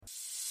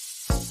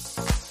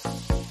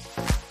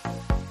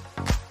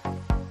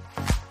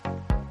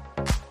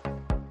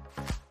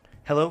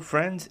Hello,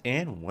 friends,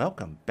 and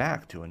welcome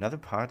back to another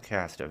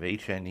podcast of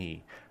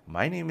HNE.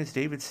 My name is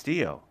David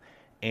Steele,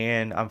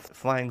 and I'm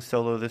flying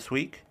solo this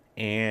week.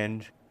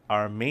 And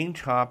our main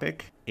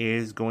topic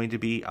is going to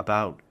be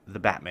about the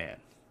Batman.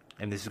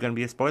 And this is going to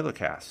be a spoiler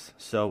cast.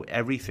 So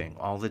everything,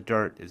 all the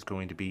dirt is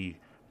going to be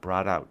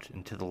brought out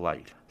into the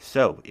light.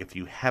 So if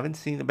you haven't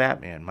seen the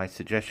Batman, my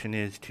suggestion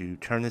is to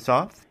turn this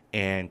off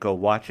and go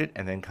watch it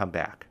and then come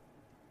back.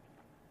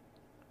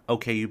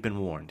 Okay, you've been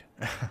warned.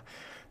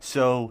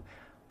 So,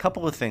 a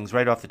couple of things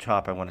right off the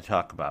top I want to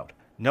talk about.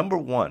 Number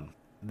one,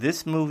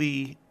 this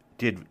movie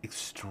did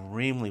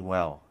extremely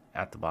well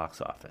at the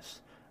box office.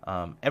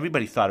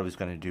 Everybody thought it was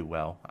going to do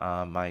well.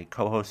 My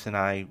co-hosts and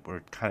I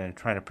were kind of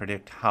trying to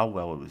predict how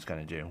well it was going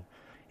to do.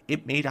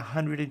 It made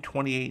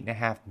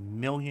 $128.5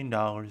 million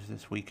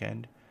this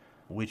weekend,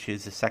 which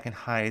is the second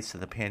highest of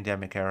the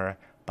pandemic era,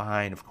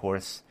 behind, of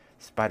course,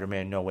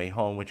 Spider-Man No Way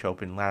Home, which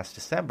opened last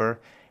December,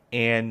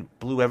 and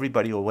blew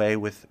everybody away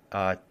with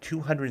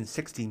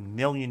 $260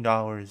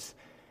 million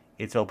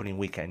its opening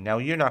weekend. Now,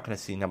 you're not going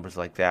to see numbers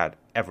like that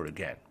ever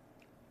again,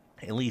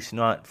 at least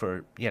not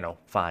for,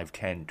 5,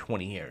 10,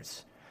 20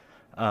 years.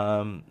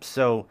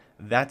 So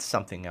that's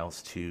something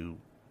else to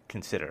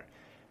consider.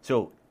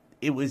 So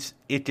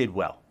it did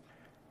well.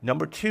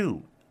 Number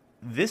two,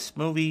 this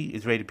movie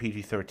is rated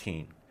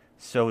PG-13.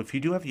 So if you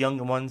do have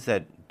younger ones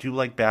that do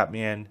like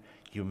Batman,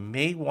 you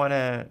may want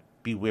to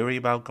be wary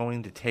about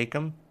going to take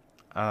them.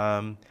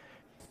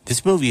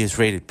 This movie is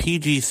rated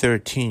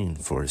PG-13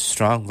 for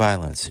strong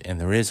violence, and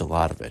there is a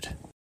lot of it.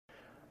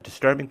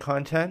 Disturbing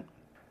content,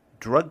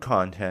 drug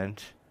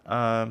content,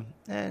 and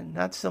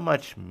not so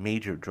much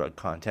major drug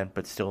content,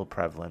 but still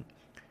prevalent.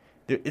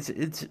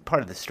 It's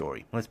part of the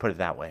story, let's put it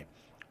that way.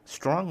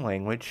 Strong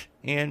language,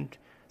 and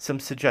some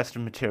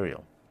suggestive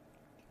material.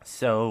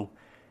 So,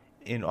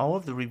 in all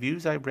of the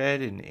reviews I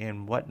read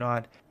and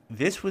whatnot,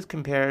 this was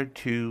compared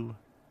to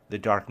The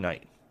Dark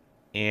Knight.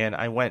 And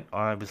I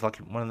was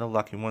lucky, one of the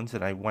lucky ones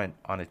that I went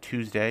on a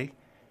Tuesday,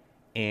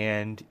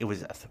 and it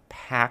was a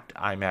packed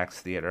IMAX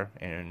theater.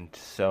 And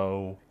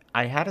so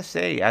I had to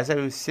say, as I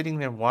was sitting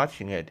there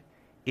watching it,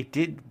 it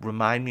did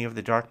remind me of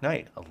The Dark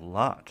Knight a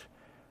lot.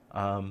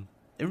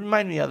 It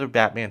reminded me of other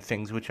Batman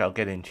things, which I'll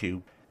get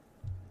into.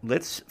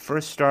 Let's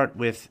first start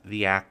with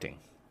the acting.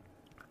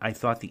 I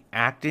thought the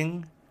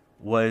acting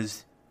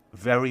was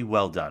very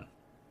well done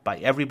by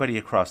everybody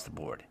across the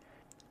board.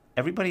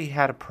 Everybody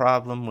had a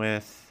problem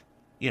with,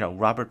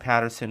 Robert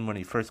Pattinson when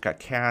he first got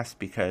cast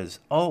because,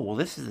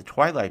 this is the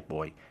Twilight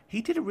boy.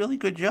 He did a really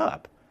good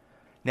job.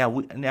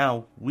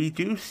 Now we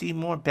do see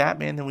more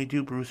Batman than we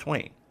do Bruce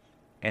Wayne,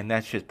 and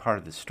that's just part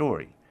of the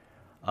story.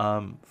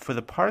 For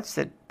the parts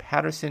that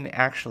Pattinson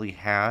actually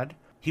had,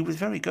 he was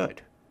very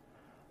good.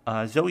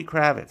 Zoe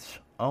Kravitz,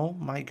 oh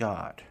my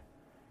God.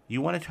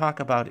 You want to talk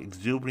about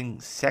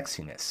exuberant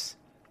sexiness.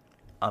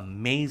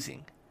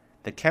 Amazing.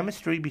 The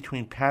chemistry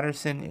between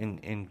Pattinson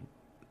and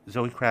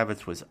Zoe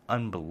Kravitz was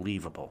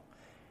unbelievable.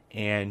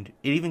 And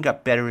it even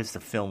got better as the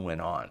film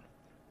went on.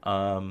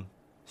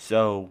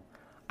 So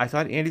I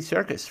thought Andy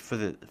Serkis,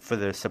 for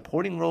the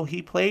supporting role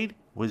he played,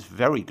 was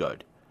very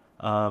good.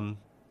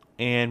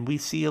 And we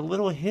see a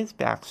little of his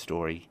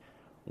backstory,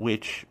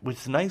 which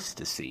was nice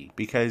to see,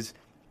 because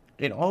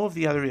in all of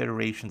the other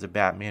iterations of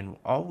Batman,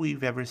 all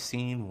we've ever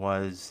seen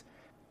was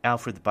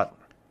Alfred the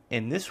Butler.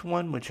 In this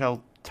one, which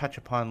I'll touch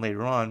upon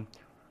later on,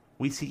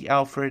 we see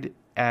Alfred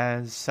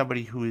as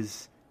somebody who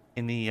is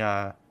in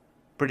the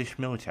British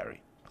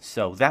military.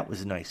 So that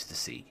was nice to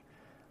see.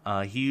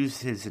 He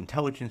used his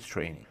intelligence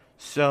training.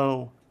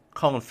 So,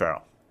 Colin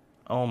Farrell.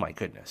 Oh my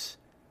goodness.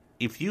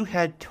 If you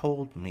had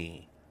told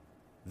me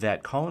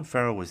that Colin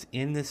Farrell was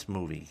in this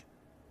movie,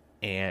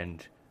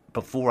 and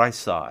before I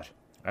saw it,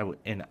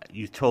 and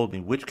you told me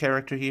which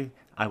character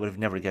I would have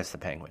never guessed the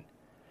Penguin.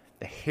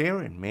 The hair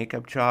and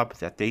makeup job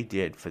that they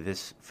did for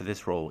this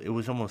role, it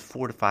was almost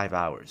 4 to 5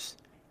 hours.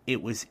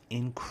 It was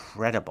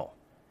incredible.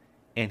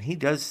 And he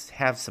does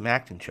have some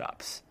acting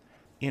chops.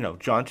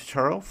 John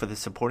Turturro, for the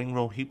supporting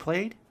role he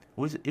played,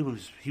 he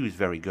was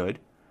very good.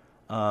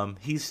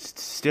 He's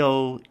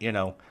still,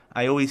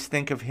 I always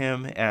think of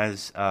him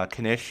as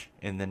Kanish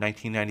in the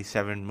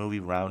 1997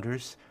 movie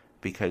Rounders,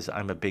 because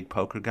I'm a big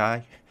poker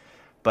guy.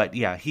 But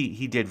yeah,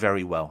 he did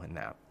very well in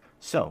that.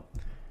 So,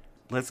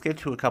 let's get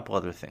to a couple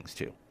other things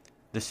too.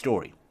 The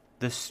story.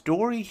 The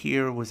story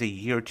here was a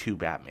year 2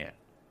 Batman.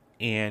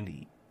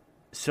 And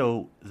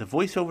so the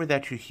voiceover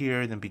that you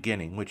hear in the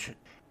beginning, which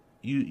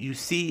you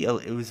see,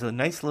 it was a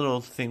nice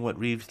little thing what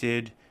Reeves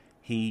did.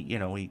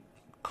 He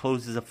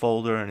closes a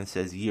folder and it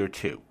says year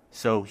 2.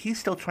 So he's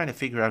still trying to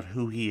figure out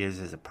who he is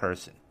as a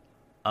person.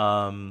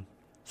 So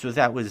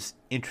that was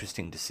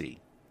interesting to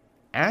see.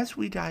 As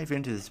we dive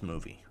into this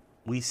movie,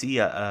 we see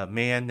a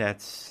man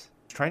that's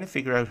trying to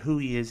figure out who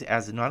he is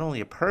as not only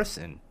a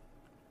person,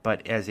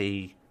 but as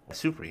a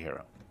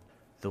superhero.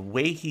 The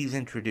way he's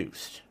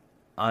introduced,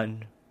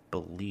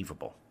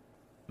 unbelievable.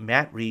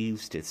 Matt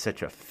Reeves did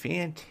such a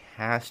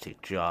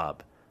fantastic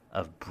job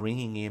of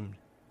bringing him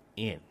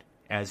in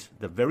as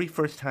the very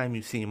first time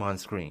you see him on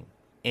screen.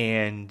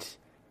 And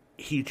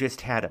he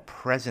just had a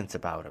presence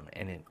about him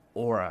and an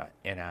aura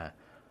and a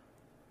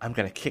I'm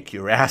going to kick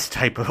your ass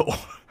type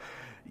of,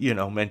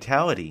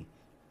 mentality.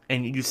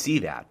 And you see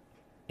that.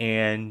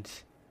 And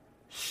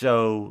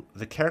so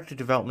the character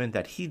development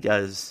that he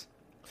does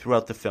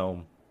throughout the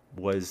film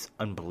was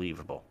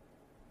unbelievable.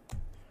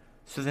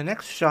 So the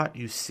next shot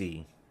you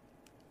see,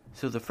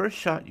 so the first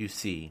shot you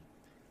see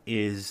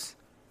is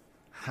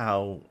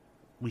how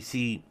we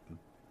see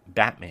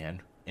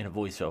Batman in a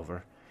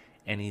voiceover,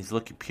 and he's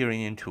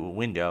peering into a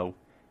window,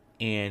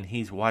 and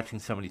he's watching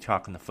somebody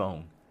talk on the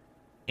phone.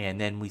 And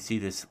then we see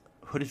this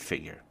hooded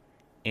figure.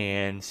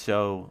 And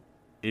so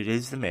it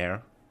is the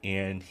mayor,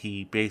 and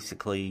he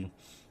basically,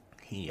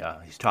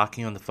 he's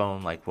talking on the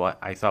phone like, what,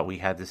 I thought we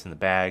had this in the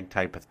bag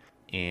type of.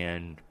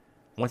 And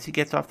once he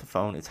gets off the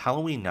phone, it's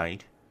Halloween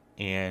night,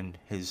 and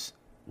his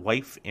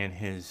wife and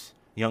his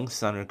young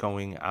son are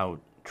going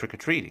out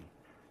trick-or-treating.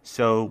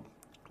 So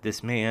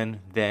this man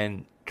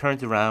then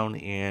turns around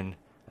and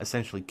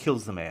essentially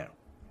kills the man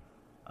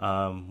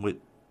with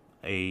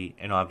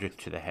an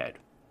object to the head.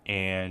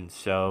 And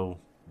so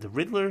the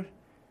Riddler,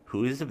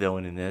 who is the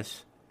villain in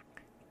this,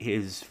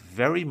 is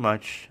very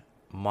much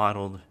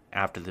modeled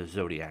after the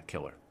Zodiac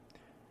killer.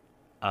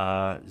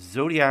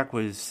 Zodiac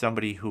was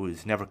somebody who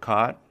was never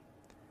caught,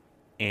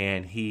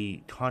 and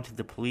he taunted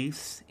the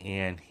police,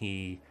 and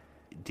he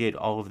did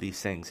all of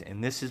these things.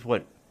 And this is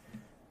what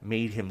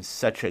made him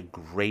such a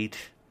great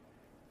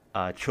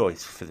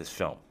choice for this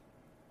film.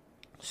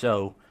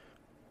 So,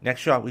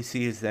 next shot we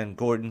see is then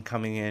Gordon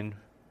coming in,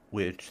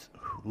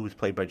 who was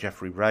played by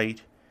Jeffrey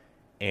Wright,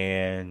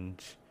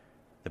 and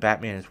the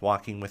Batman is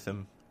walking with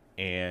him,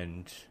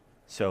 and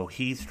so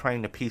he's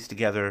trying to piece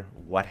together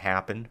what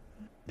happened.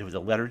 There was a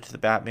letter to the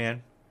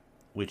Batman,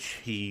 which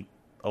he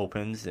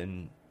opens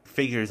and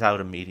figures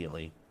out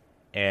immediately,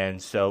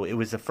 and so it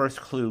was the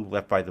first clue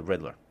left by the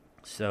Riddler.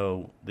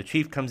 So the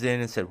chief comes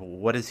in and said, well,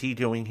 what is he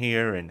doing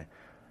here? And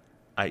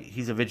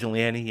he's a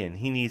vigilante, and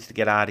he needs to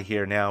get out of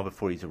here now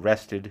before he's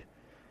arrested.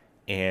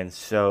 And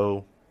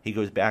so he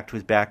goes back to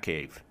his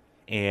Batcave.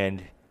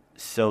 And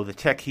so the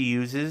tech he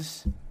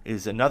uses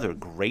is another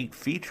great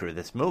feature of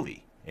this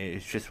movie.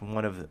 It's just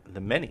one of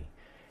the many.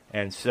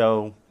 And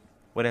so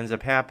what ends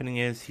up happening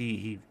is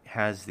he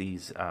has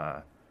these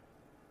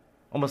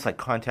almost like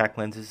contact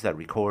lenses that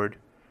record.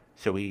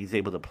 So he's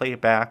able to play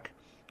it back.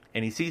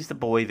 And he sees the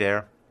boy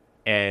there.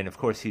 And, of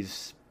course, he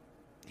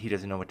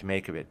doesn't know what to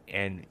make of it.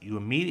 And you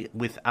immediately,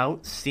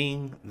 without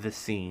seeing the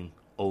scene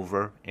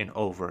over and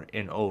over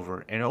and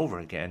over and over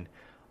again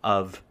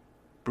of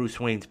Bruce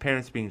Wayne's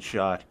parents being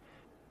shot,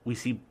 we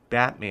see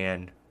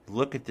Batman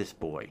look at this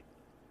boy,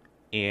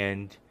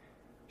 and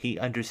he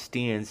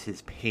understands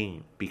his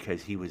pain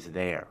because he was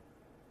there.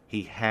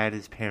 He had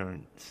his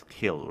parents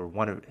killed,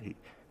 or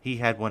he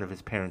had one of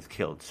his parents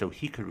killed, so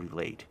he could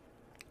relate.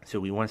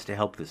 So he wants to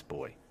help this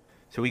boy.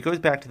 So he goes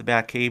back to the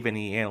Batcave and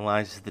he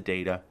analyzes the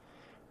data,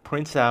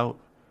 prints out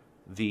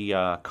the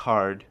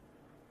card,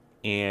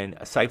 and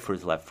a cipher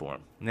is left for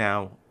him.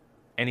 Now,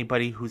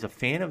 anybody who's a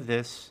fan of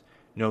this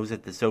knows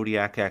that the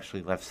Zodiac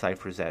actually left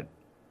ciphers at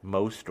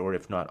most, or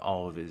if not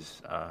all, of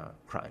his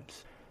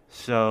crimes.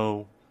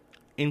 So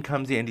in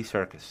comes Andy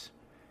Serkis,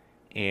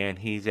 and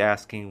he's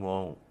asking,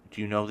 well,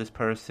 do you know this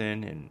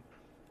person? And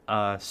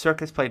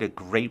Serkis played a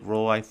great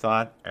role, I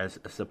thought, as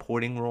a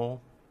supporting role.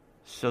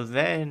 So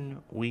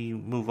then we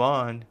move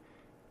on,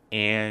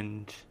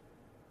 and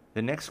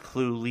the next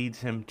clue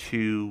leads him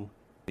to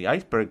the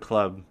Iceberg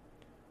Club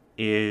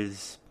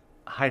is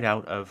a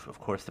hideout of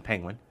course, the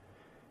Penguin,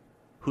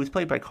 who's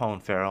played by Colin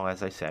Farrell,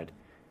 as I said.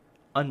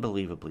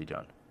 Unbelievably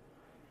done.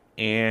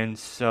 And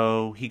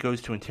so he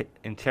goes to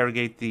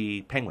interrogate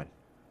the Penguin,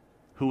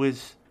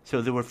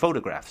 so there were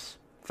photographs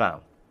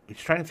found. He's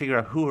trying to figure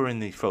out who are in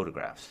these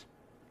photographs.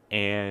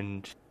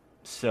 And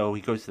so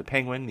he goes to the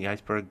Penguin, the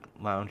Iceberg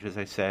Lounge, as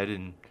I said,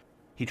 and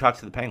he talks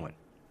to the Penguin.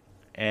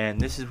 And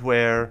this is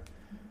where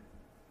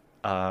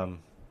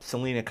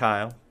Selina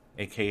Kyle,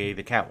 a.k.a.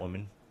 the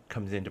Catwoman,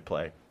 comes into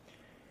play.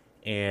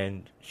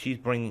 And she's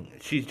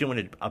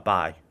doing a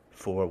buy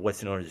for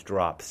what's known as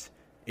drops.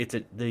 It's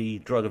the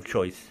drug of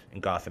choice in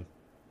Gotham.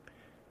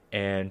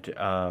 And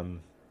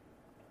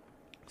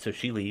so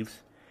she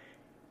leaves,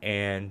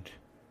 and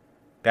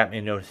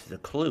Batman notices a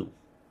clue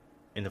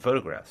in the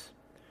photographs.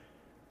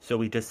 So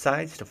he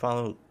decides to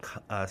follow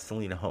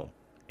Selina home,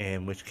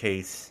 in which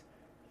case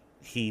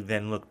he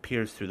then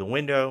peers through the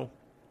window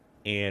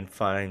and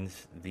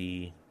finds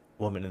the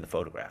woman in the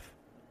photograph.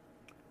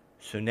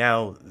 So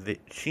now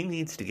she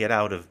needs to get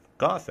out of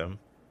Gotham,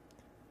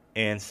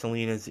 and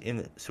Selina's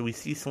so we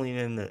see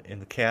Selina in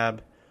the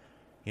cab.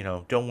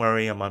 Don't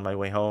worry, I'm on my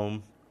way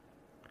home,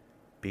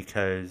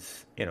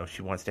 because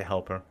she wants to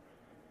help her.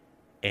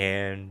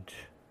 And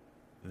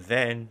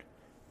then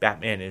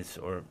Batman is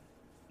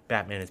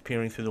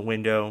peering through the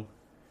window,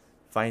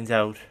 finds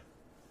out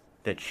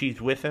that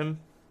she's with him,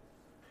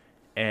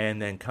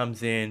 and then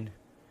comes in,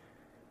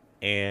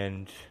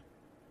 and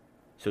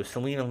so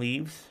Selina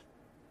leaves,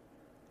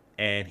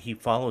 and he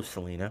follows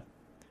Selina,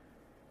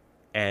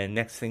 and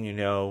next thing you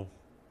know,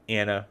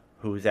 Anna,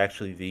 who is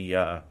actually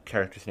the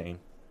character's name,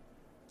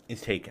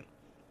 is taken.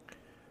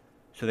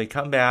 So they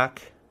come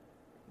back.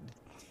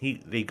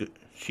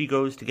 She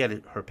goes to get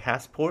her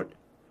passport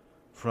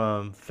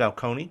from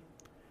Falcone,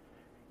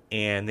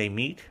 and they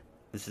meet.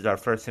 This is our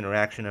first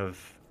interaction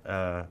of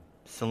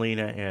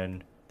Selina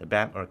and the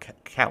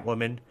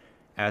Catwoman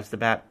as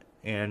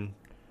Catwoman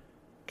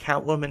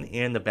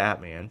and the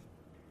Batman.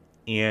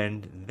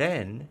 And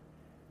then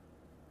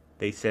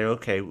they say,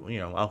 okay,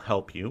 I'll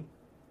help you.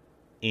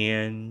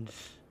 And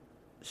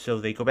so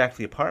they go back to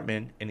the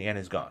apartment, and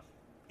Anna's gone.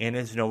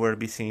 Anna's nowhere to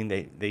be seen.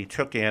 They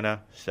took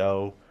Anna,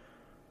 so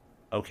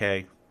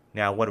okay,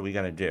 now what are we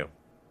gonna do?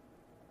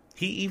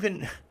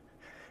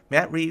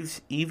 Matt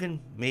Reeves even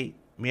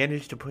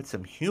managed to put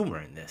some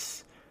humor in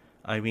this.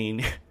 I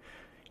mean,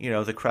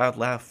 the crowd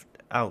laughed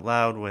out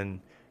loud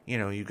when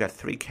you got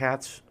 3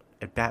 cats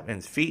at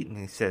Batman's feet, and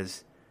he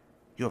says,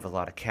 "You have a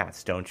lot of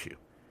cats, don't you?"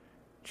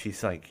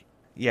 She's like,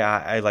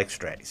 "Yeah, I like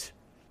strays."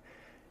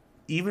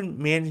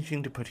 Even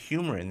managing to put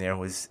humor in there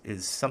is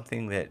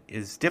something that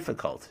is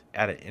difficult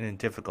in a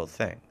difficult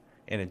thing,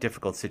 in a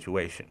difficult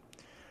situation.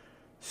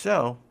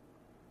 So,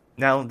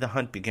 now the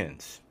hunt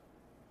begins.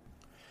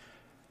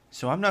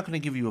 So I'm not going to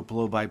give you a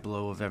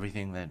blow-by-blow of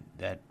everything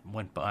that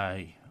went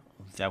on.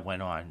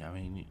 I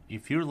mean,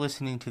 if you're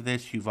listening to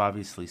this, you've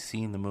obviously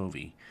seen the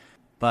movie.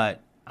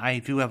 But I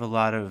do have a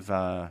lot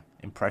of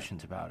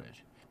impressions about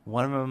it.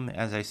 One of them,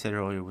 as I said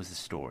earlier, was the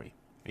story.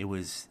 It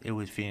was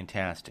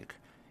fantastic.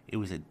 It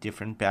was a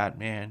different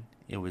Batman.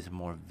 It was a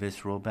more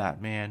visceral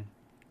Batman.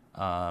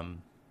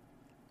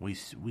 We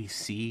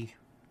see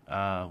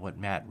what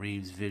Matt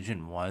Reeves'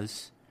 vision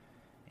was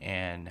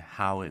and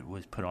how it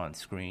was put on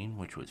screen,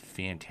 which was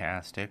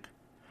fantastic.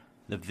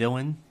 The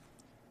villain,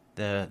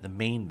 the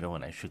main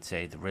villain, I should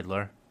say, the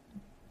Riddler,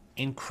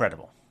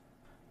 incredible.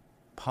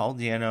 Paul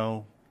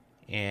Dano,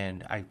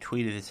 and I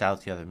tweeted this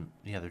out the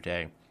other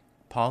day.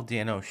 Paul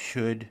Dano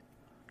should,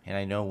 and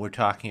I know we're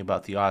talking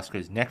about the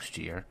Oscars next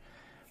year,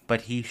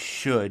 but he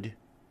should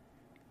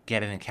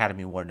get an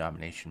Academy Award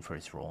nomination for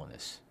his role in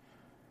this.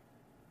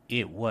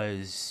 It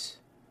was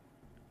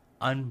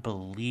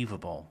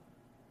unbelievable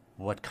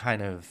what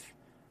kind of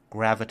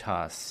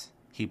gravitas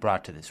he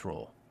brought to this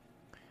role.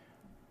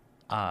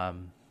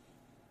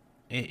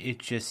 It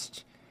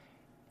just,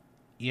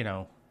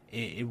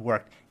 it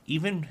worked.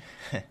 Even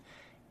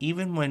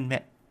when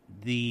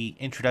the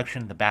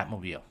introduction of the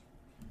Batmobile,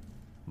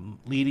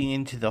 leading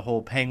into the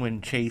whole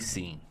Penguin chase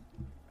scene,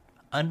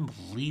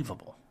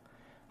 unbelievable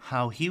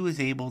how he was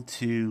able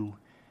to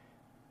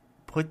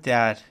put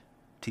that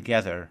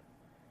together.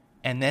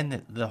 And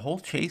then the whole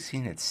chase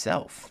scene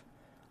itself.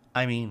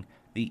 I mean,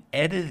 the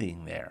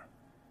editing there,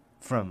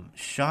 from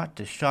shot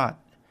to shot,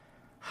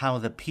 how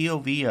the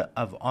POV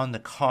of on the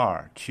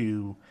car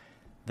to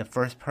the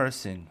first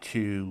person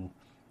to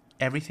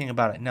everything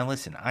about it. Now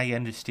listen, I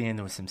understand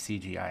there was some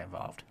CGI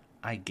involved.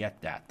 I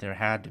get that. There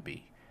had to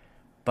be.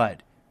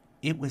 But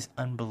it was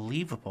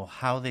unbelievable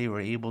how they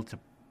were able to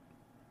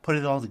put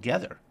it all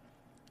together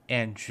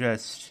and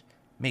just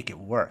make it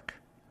work.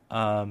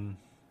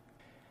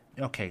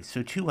 Okay,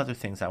 so 2 other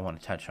things I want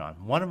to touch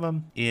on. One of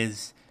them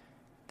is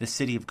the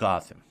city of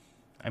Gotham.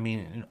 I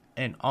mean,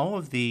 in all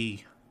of the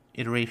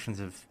iterations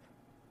of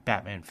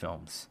Batman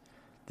films,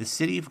 the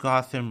city of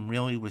Gotham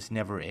really was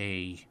never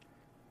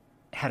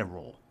had a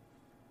role,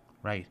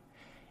 right?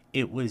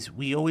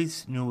 We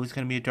always knew it was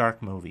going to be a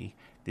dark movie.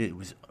 It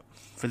was,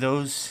 for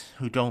those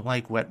who don't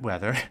like wet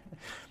weather,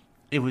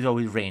 it was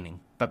always raining.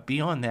 But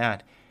beyond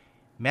that,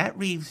 Matt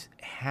Reeves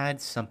had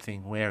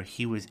something where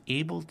he was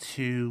able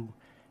to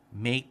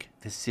make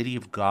the city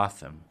of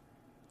Gotham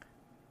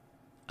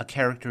a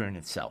character in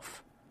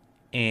itself.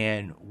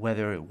 And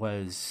whether it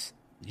was,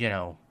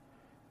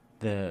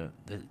 the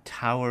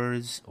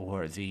towers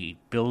or the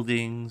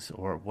buildings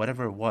or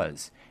whatever it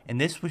was. And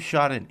this was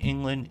shot in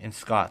England and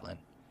Scotland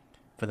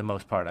for the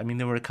most part. I mean,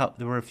 there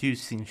were a few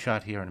scenes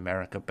shot here in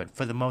America, but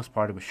for the most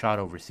part it was shot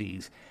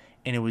overseas.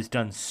 And it was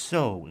done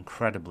so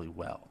incredibly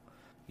well.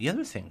 The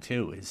other thing,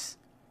 too, is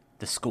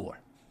the score.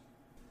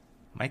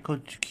 Michael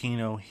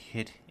Giacchino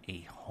hit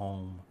a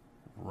home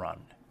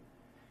run.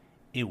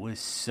 It was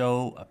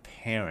so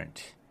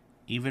apparent,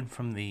 even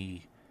from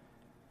the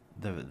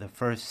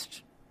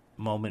first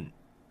moment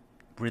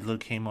Riddler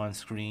came on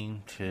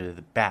screen to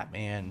the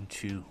Batman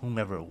to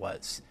whomever it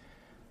was.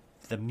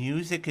 The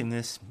music in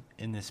this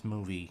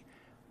movie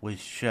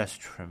was just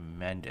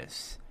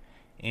tremendous,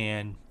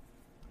 and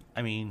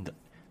I mean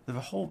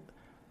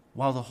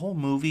while the whole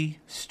movie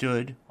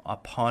stood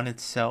upon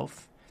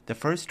itself, the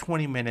first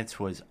 20 minutes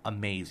was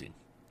amazing.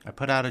 I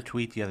put out a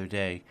tweet the other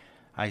day.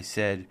 I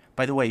said,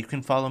 by the way, you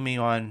can follow me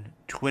on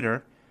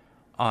Twitter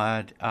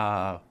at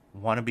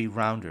Wannabe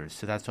Rounders,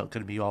 so that's going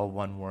to be all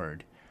one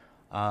word.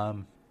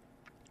 But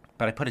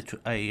I put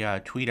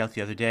a tweet out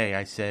the other day.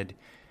 I said,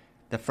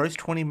 the first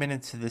 20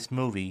 minutes of this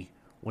movie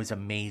was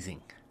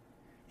amazing.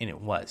 And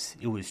it was.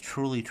 It was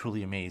truly,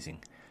 truly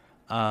amazing.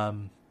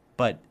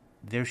 But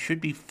there should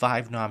be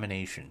 5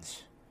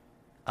 nominations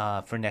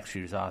for next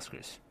year's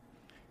Oscars.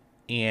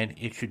 And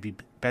it should be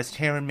Best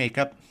Hair and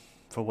Makeup,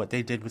 for what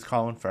they did with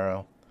Colin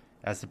Farrell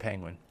as the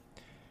Penguin.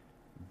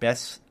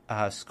 Best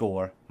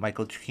score,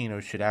 Michael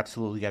Giacchino should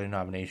absolutely get a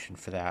nomination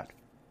for that.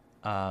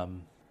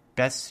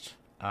 Best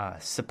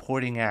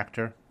supporting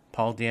actor,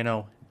 Paul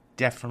Dano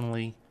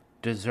definitely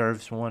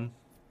deserves one.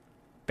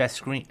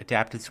 Best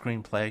adapted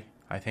screenplay,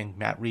 I think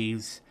Matt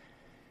Reeves,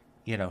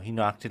 he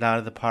knocked it out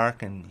of the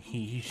park, and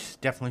he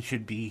definitely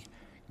should be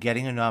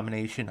getting a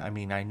nomination. I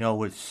mean, I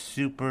know it's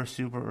super,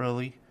 super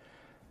early,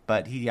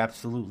 but he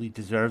absolutely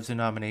deserves a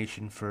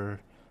nomination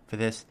for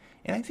this.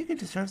 And I think it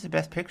deserves the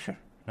Best Picture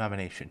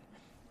nomination.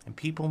 And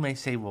people may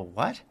say, well,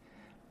 what?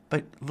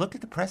 But look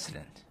at the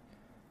precedent.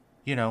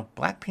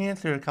 Black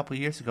Panther a couple of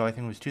years ago, I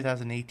think it was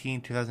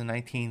 2018,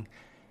 2019,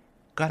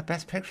 got a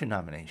Best Picture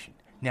nomination.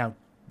 Now,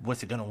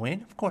 was it going to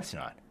win? Of course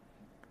not.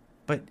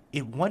 But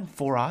it won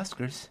 4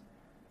 Oscars,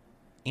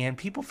 and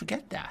people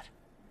forget that.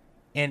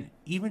 And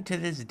even to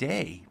this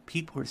day,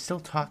 people are still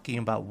talking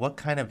about what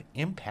kind of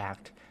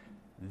impact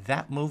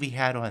that movie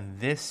had on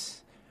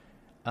this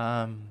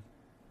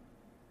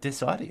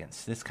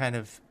audience, this kind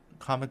of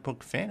comic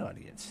book fan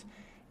audience.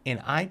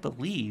 And I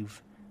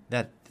believe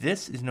that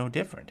this is no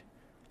different.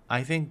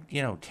 I think,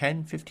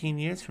 10, 15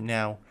 years from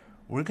now,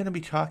 we're going to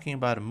be talking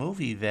about a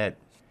movie that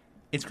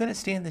it's going to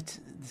stand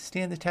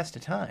the test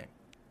of time.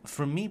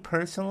 For me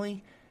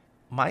personally,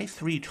 my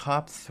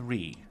top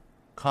three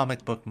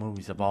comic book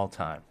movies of all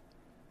time,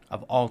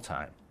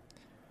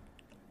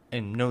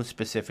 in no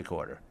specific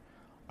order,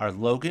 are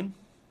Logan,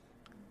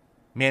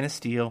 Man of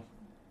Steel,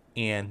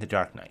 and The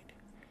Dark Knight.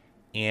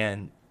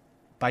 And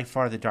by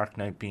far The Dark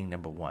Knight being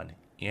number one.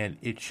 And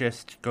it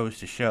just goes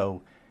to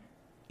show,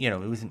 it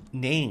was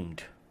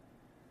named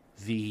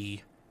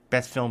the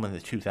best film in the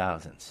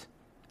 2000s.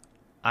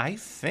 I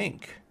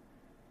think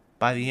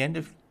by the end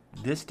of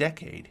this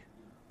decade,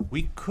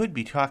 we could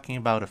be talking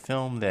about a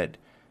film that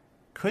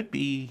could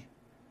be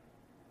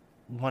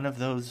one of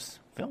those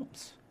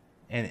films.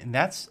 And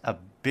that's a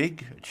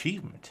big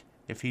achievement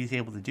if he's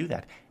able to do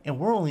that. And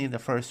we're only in the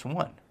first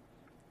one.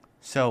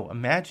 So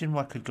imagine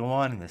what could go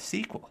on in the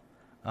sequel.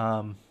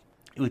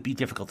 It would be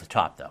difficult to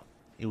top, though.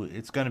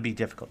 It's going to be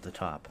difficult to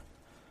top.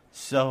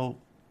 So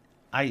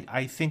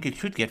I think it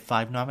should get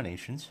 5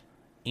 nominations.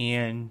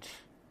 And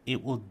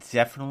it will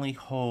definitely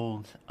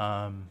hold...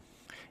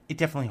 it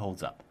definitely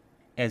holds up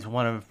as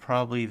one of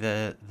probably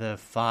the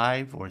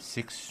 5 or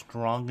 6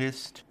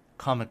 strongest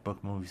comic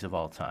book movies of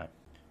all time.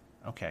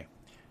 Okay,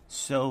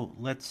 so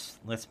let's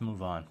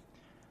move on.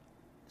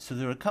 So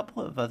there are a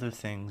couple of other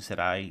things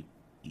that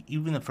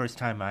even the first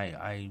time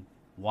I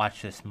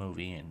watched this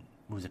movie, and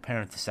it was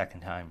apparent the second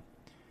time,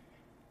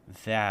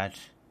 that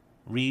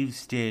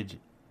Reeves did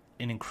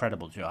an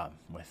incredible job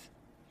with.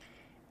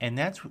 And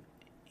that's,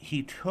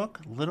 he took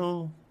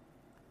little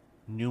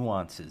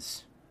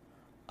nuances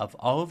of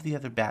all of the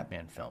other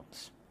Batman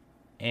films,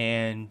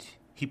 and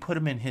he put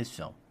them in his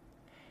film.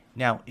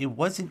 Now, it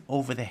wasn't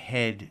over the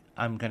head,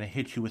 I'm going to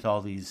hit you with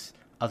all these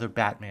other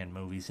Batman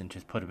movies and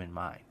just put them in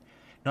mine.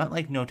 Not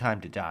like No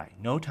Time to Die.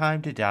 No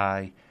Time to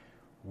Die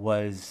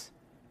was,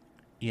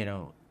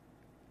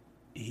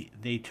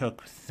 they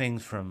took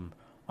things from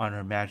On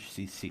Her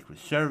Majesty's Secret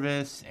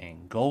Service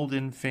and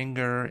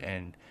Goldenfinger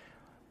and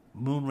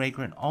Moonraker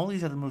and all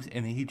these other movies,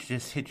 and he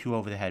just hit you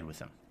over the head with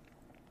them.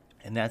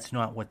 And that's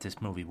not what this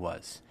movie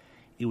was.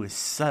 It was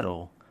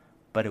subtle,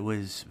 but it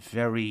was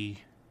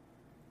very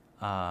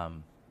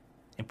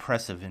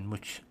impressive in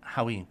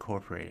how he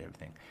incorporated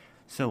everything.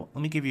 So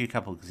let me give you a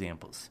couple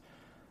examples.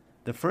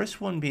 The first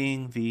one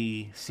being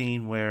the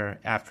scene where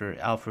after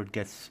Alfred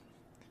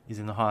he's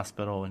in the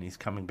hospital and he's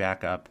coming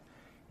back up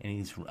and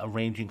he's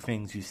arranging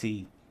things, you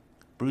see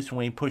Bruce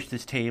Wayne push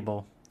this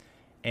table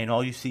and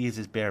all you see is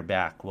his bare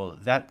back. Well,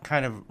 that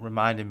kind of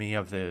reminded me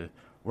of the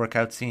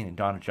workout scene in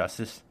Dawn of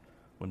Justice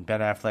when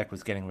Ben Affleck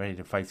was getting ready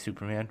to fight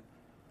Superman.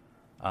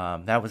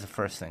 That was the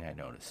first thing I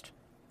noticed.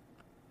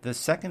 The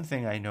second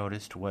thing I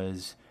noticed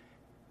was,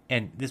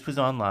 and this was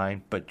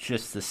online, but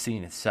just the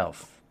scene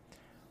itself,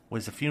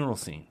 was the funeral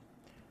scene.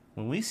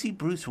 When we see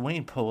Bruce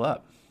Wayne pull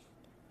up,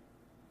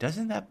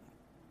 doesn't that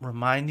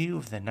remind you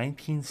of the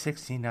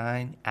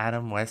 1969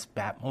 Adam West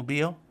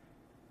Batmobile?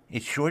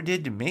 It sure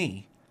did to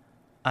me.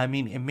 I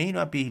mean, it may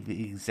not be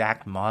the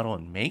exact model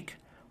and make,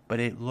 but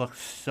it looks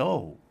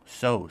so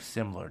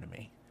similar to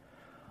me.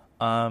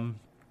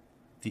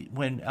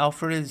 When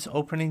Alfred is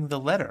opening the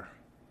letter,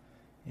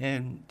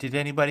 and did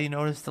anybody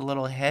notice the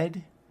little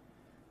head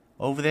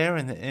over there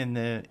in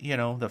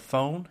the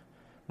phone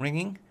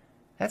ringing?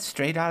 That's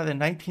straight out of the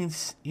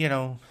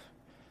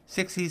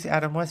 60s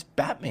Adam West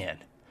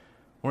Batman,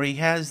 where he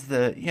has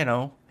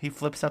he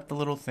flips up the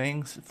little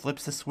things,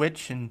 flips the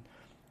switch, and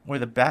or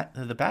the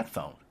bat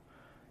phone.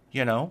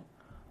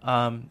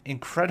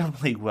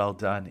 Incredibly well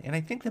done. And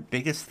I think the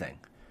biggest thing,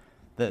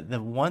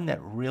 the one that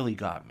really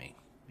got me,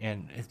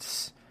 and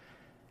it's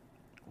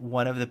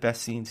one of the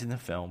best scenes in the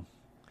film,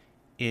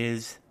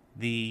 is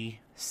the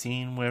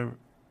scene where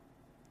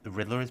the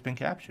Riddler has been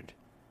captured.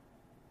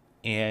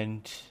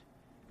 And,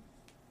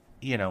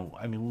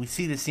 we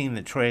see the scene in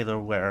the trailer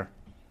where,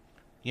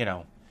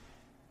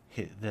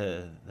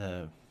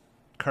 the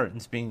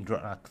curtain's being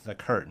drawn, not the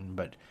curtain,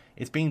 but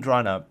it's being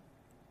drawn up,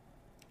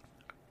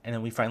 and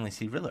then we finally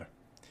see Riddler.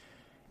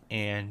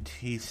 And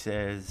he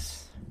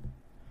says,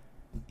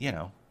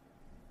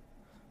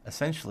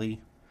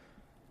 essentially,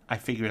 I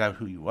figured out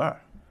who you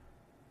are.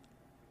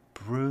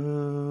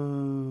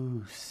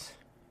 Bruce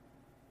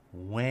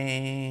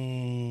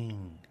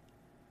Wayne.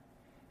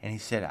 And he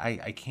said,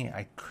 I can't,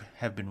 I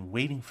have been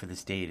waiting for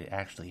this day to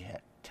actually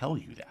tell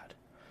you that.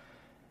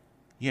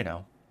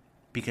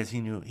 Because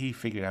he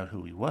figured out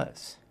who he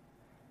was.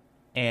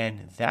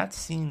 And that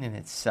scene in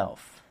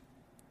itself,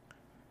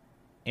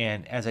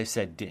 and as I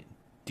said,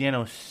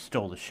 Dano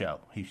stole the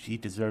show. He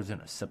deserves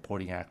a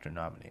supporting actor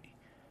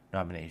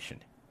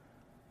nomination.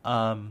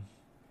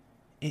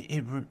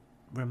 It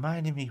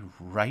reminded me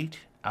right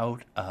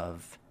out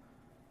of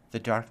The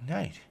Dark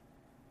Knight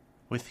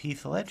with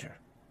Heath Ledger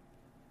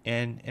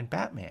and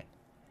Batman.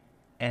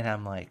 And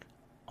I'm like,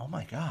 oh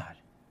my God,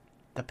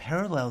 the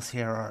parallels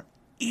here are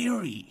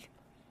eerie.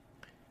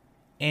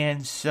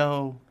 And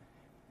so,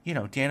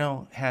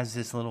 Dano has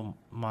this little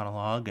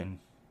monologue, and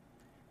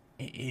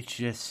it's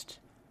just,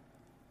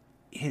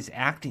 his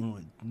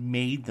acting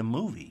made the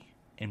movie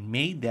and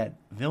made that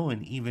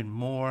villain even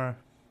more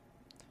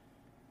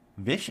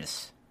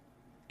vicious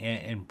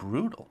and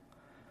brutal.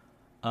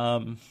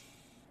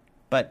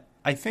 But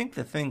I think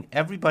the thing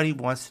everybody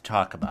wants to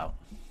talk about,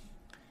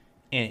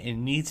 and it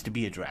needs to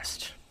be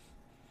addressed,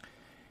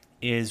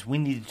 is we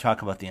need to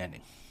talk about the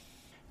ending.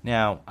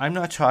 Now, I'm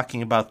not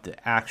talking about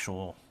the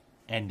actual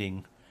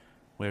ending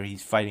where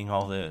he's fighting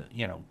all the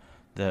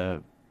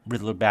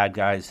Riddler bad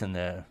guys in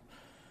the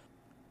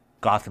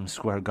Gotham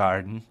Square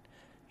Garden.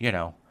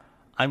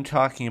 I'm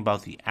talking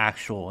about the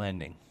actual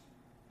ending.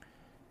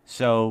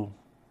 So,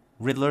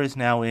 Riddler is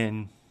now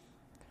in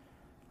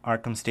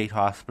Arkham State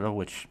Hospital,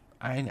 which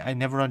I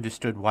never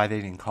understood why they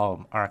didn't call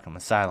him Arkham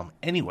Asylum.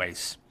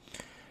 Anyways,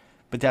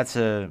 but that's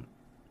a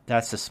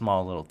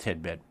small little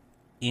tidbit.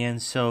 And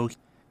so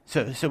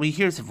he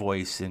hears a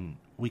voice, and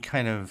we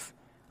kind of,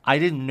 I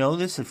didn't know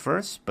this at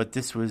first, but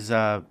this was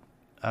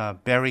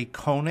Barry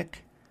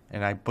Koenig,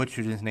 and I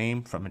butchered his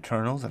name from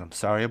Eternals, and I'm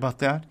sorry about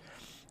that.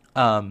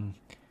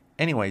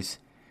 Anyways,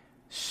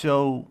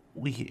 so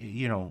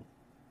we,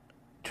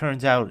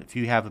 turns out if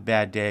you have a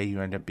bad day,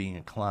 you end up being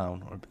a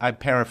clown. Or I'm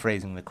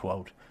paraphrasing the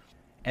quote.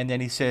 And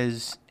then he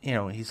says,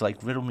 he's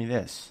like, riddle me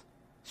this.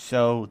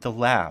 So the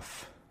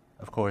laugh,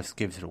 of course,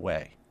 gives it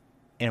away.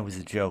 And it was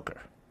the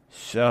Joker.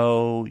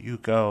 So you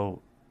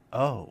go,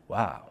 oh,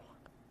 wow.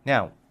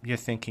 Now, you're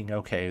thinking,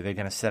 okay, they're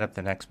going to set up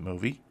the next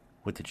movie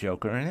with the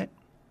Joker in it.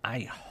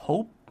 I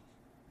hope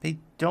they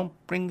don't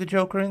bring the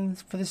Joker in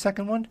for the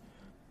second one.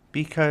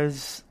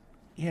 Because,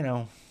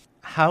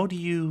 how do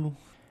you...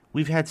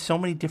 We've had so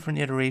many different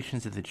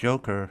iterations of the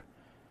Joker.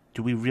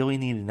 Do we really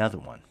need another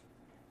one?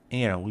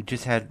 We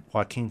just had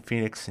Joaquin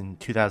Phoenix in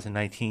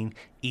 2019.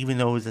 Even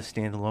though it was a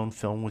standalone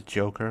film with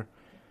Joker.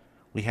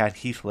 We had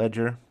Heath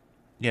Ledger,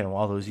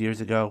 all those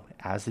years ago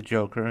as the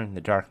Joker in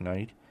The Dark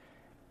Knight.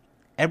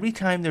 Every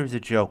time there's a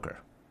Joker,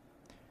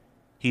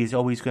 he's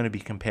always going to be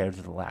compared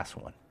to the last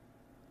one.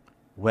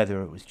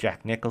 Whether it was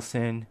Jack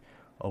Nicholson,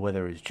 or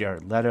whether it was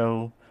Jared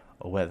Leto,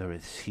 or whether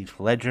it's Heath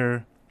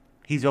Ledger,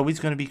 he's always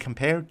going to be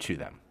compared to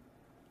them.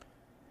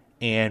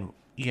 And,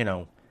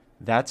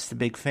 that's the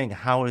big thing.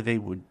 How would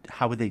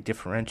they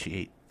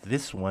differentiate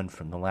this one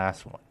from the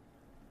last one?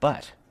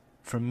 But,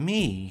 for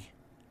me,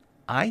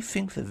 I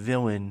think the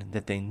villain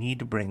that they need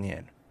to bring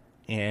in,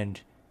 and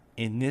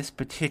in this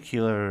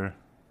particular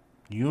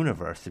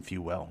universe, if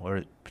you will,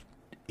 or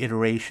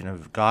iteration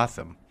of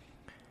Gotham,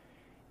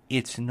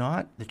 it's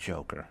not the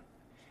Joker.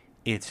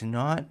 It's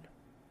not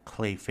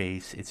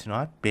Clayface. It's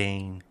not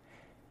Bane.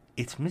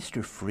 It's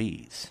Mr.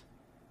 Freeze.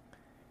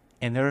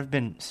 And there have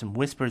been some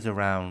whispers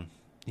around,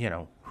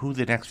 who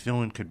the next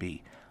villain could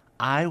be.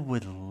 I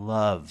would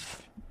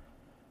love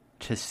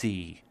to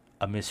see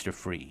a Mr.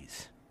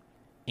 Freeze.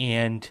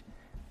 And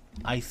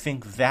I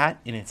think that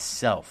in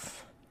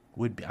itself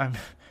would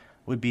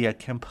be a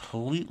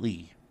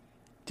completely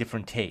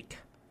different take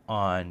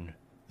on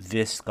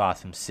this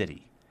Gotham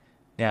City.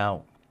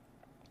 Now,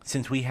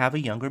 since we have a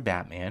younger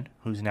Batman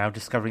who's now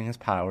discovering his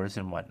powers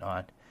and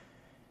whatnot,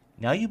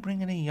 now you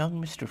bring in a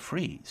young Mr.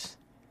 Freeze.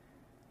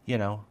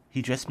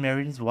 He just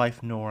married his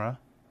wife, Nora,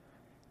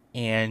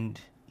 and,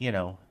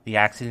 the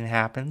accident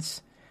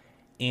happens,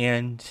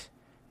 and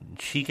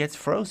she gets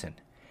frozen.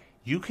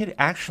 You could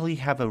actually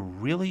have a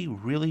really,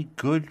 really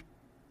good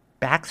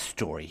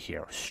backstory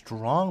here,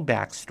 strong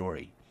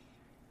backstory,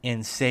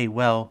 and say,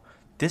 well,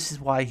 this is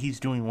why he's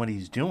doing what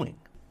he's doing.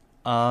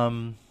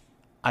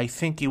 I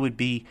think it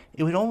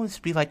would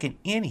almost be like an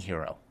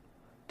anti-hero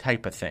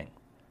type of thing.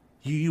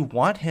 You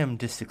want him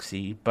to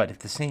succeed, but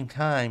at the same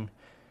time,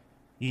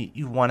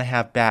 you want to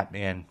have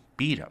Batman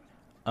beat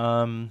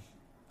him.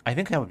 I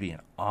think that would be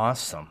an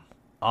awesome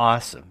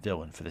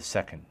villain for the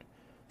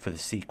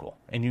sequel.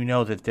 And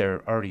that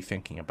they're already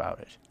thinking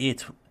about it.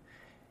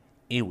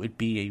 It would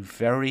be a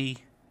very...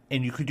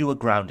 And you could do a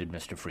grounded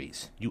Mr.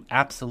 Freeze. You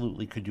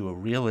absolutely could do a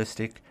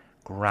realistic,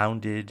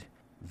 grounded,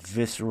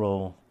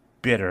 visceral,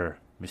 bitter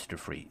Mr.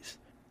 Freeze.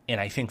 And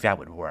I think that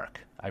would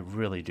work. I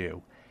really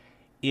do.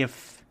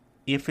 If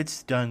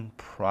it's done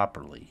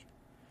properly.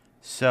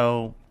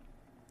 So,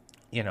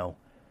 you know,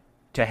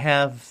 to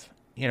have,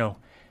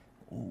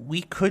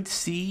 we could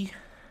see,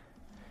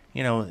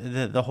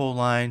 the whole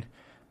line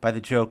by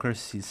the Joker.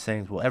 He's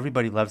saying, well,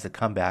 everybody loves a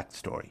comeback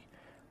story.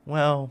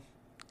 Well,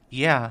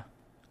 yeah,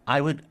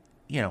 I would,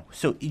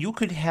 so you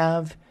could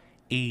have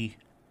a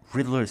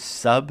Riddler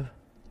sub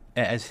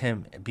as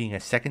him being a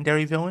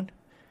secondary villain,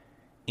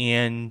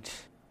 and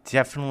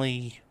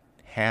definitely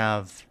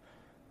have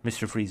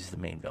Mr. Freeze as the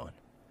main villain.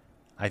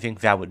 I think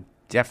that would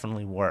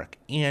definitely work.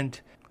 And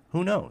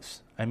who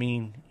knows? I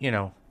mean,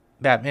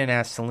 Batman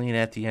asked Selina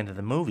at the end of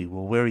the movie,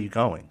 well, where are you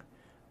going?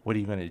 What are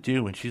you going to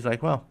do? And she's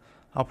like, well,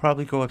 I'll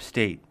probably go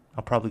upstate.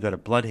 I'll probably go to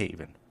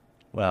Bloodhaven.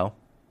 Well,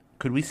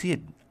 could we see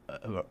it?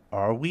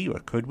 Or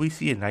could we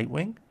see a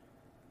Nightwing?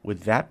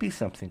 Would that be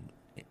something,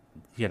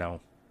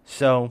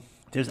 So,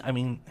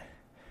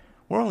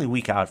 we're only a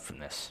week out from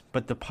this,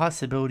 but the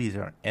possibilities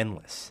are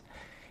endless.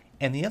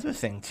 And the other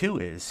thing, too,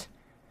 is,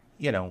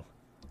 I'm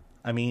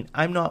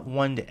not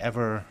one to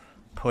ever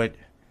put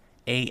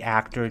A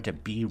actor to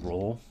B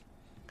role.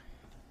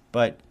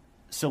 But,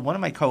 so one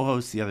of my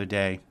co-hosts the other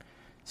day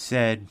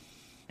said,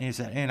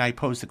 and I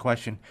posed the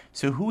question,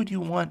 so who would you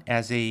want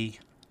as an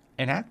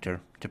actor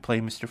to play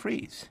Mr.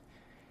 Freeze?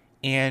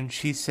 And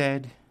she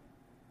said,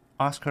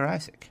 Oscar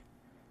Isaac.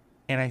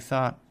 And I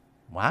thought,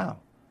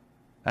 wow,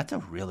 that's a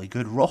really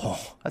good role.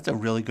 That's a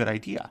really good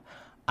idea.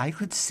 I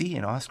could see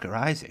an Oscar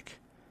Isaac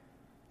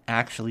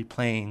actually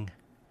playing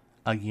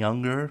a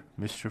younger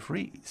Mr.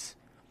 Freeze.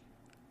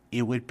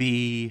 It would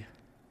be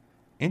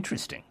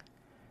interesting.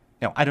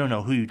 Now, I don't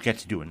know who you'd get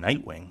to do a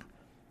Nightwing.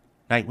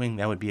 Nightwing,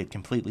 that would be a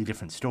completely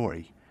different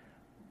story.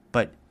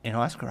 But an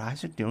Oscar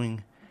Isaac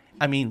doing...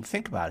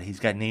 think about it.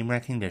 He's got name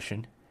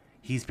recognition.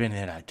 He's been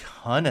in a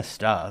ton of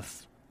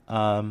stuff.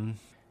 I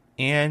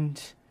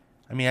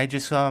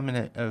just saw him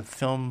in a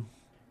film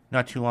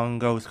not too long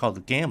ago. It was called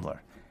The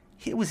Gambler.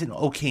 It was an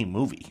okay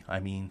movie.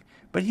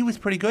 But he was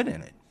pretty good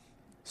in it.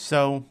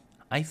 So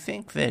I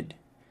think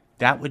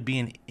that would be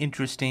an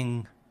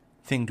interesting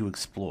thing to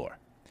explore.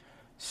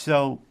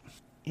 So,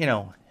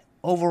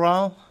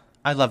 overall,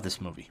 I love this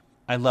movie.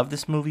 I love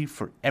this movie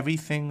for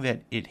everything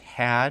that it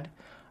had.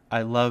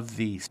 I love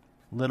these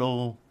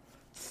little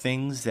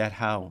things that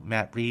how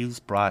Matt Reeves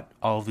brought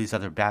all of these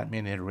other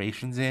Batman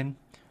iterations in.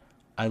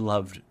 I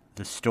loved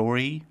the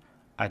story.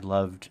 I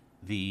loved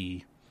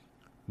the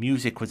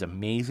music was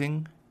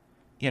amazing.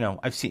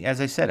 I've seen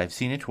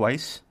it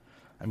twice.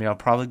 I'll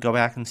probably go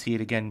back and see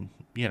it again,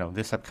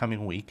 this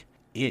upcoming week.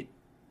 It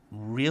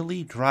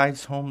really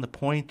drives home the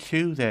point,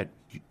 too, that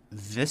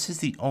this is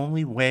the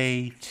only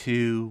way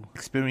to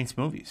experience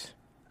movies.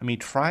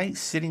 Try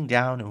sitting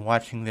down and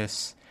watching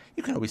this.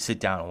 You can always sit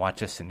down and watch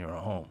this in your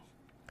home.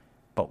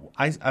 But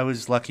I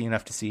was lucky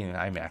enough to see it in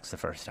IMAX the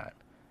first time.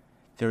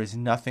 There is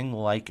nothing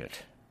like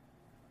it.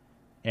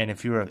 And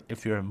if you're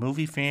a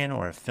movie fan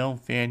or a film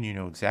fan, you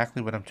know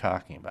exactly what I'm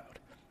talking about.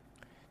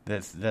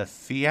 The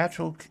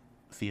theatrical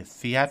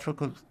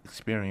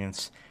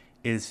experience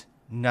is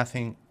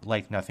nothing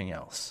like nothing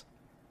else.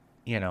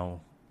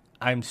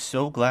 I'm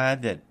so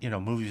glad that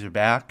movies are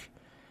back,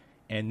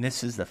 and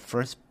this is the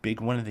first big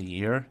one of the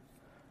year,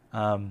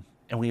 and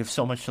we have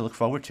so much to look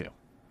forward to.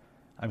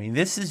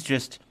 It's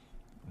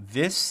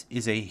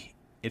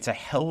a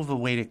hell of a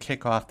way to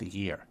kick off the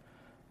year,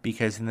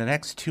 because in the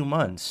next 2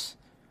 months,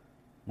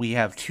 we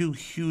have two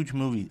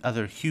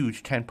other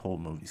huge tentpole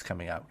movies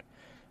coming out.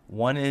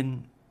 One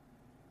in,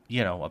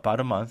 about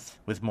a month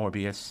with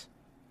Morbius,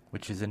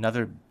 which is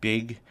another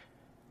big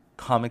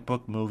comic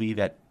book movie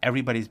that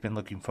everybody's been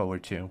looking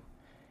forward to.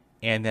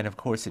 And then, of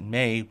course, in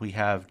May, we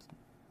have,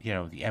 the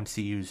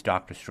MCU's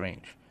Doctor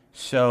Strange.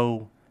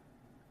 So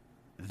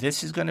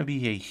this is going to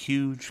be a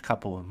huge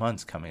couple of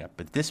months coming up,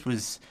 but this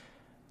was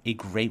a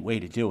great way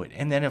to do it.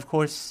 And then, of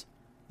course,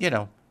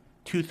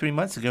 2-3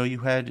 months ago, you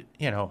had,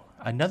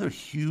 another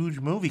huge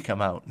movie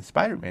come out in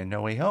Spider-Man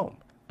No Way Home.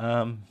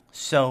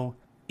 So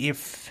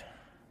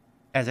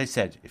as I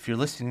said, if you're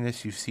listening to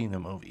this, you've seen the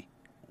movie.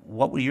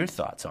 What were your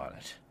thoughts on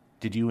it?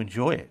 Did you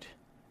enjoy it?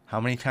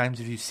 How many times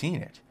have you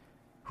seen it?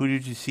 Who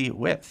did you see it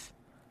with?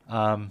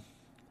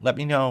 Let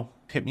me know.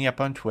 Hit me up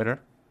on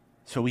Twitter.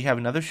 So we have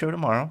another show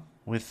tomorrow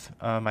with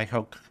my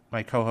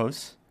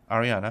co-hosts,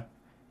 Ariana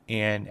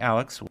and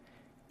Alex.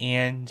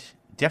 And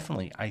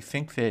definitely, I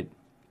think that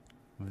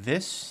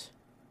this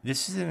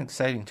is an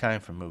exciting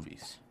time for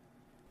movies.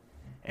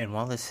 And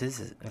while this is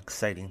an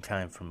exciting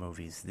time for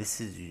movies,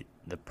 this is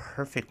the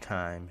perfect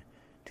time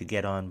to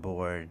get on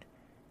board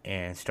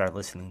and start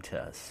listening to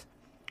us.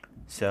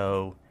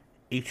 So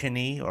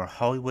H&E, or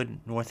Hollywood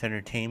North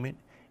Entertainment,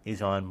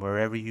 is on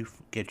wherever you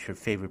get your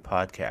favorite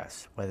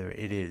podcasts, whether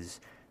it is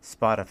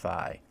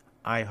Spotify,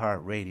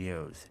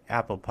 iHeartRadios,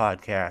 Apple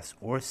Podcasts,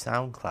 or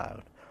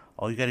SoundCloud.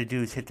 All you got to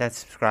do is hit that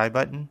subscribe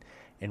button,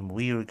 and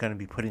we are going to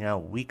be putting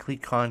out weekly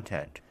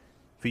content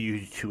for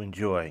you to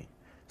enjoy.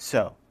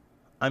 So,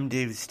 I'm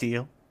David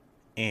Steele,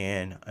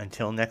 and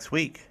until next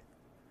week,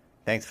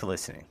 thanks for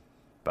listening.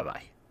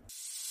 Bye-bye.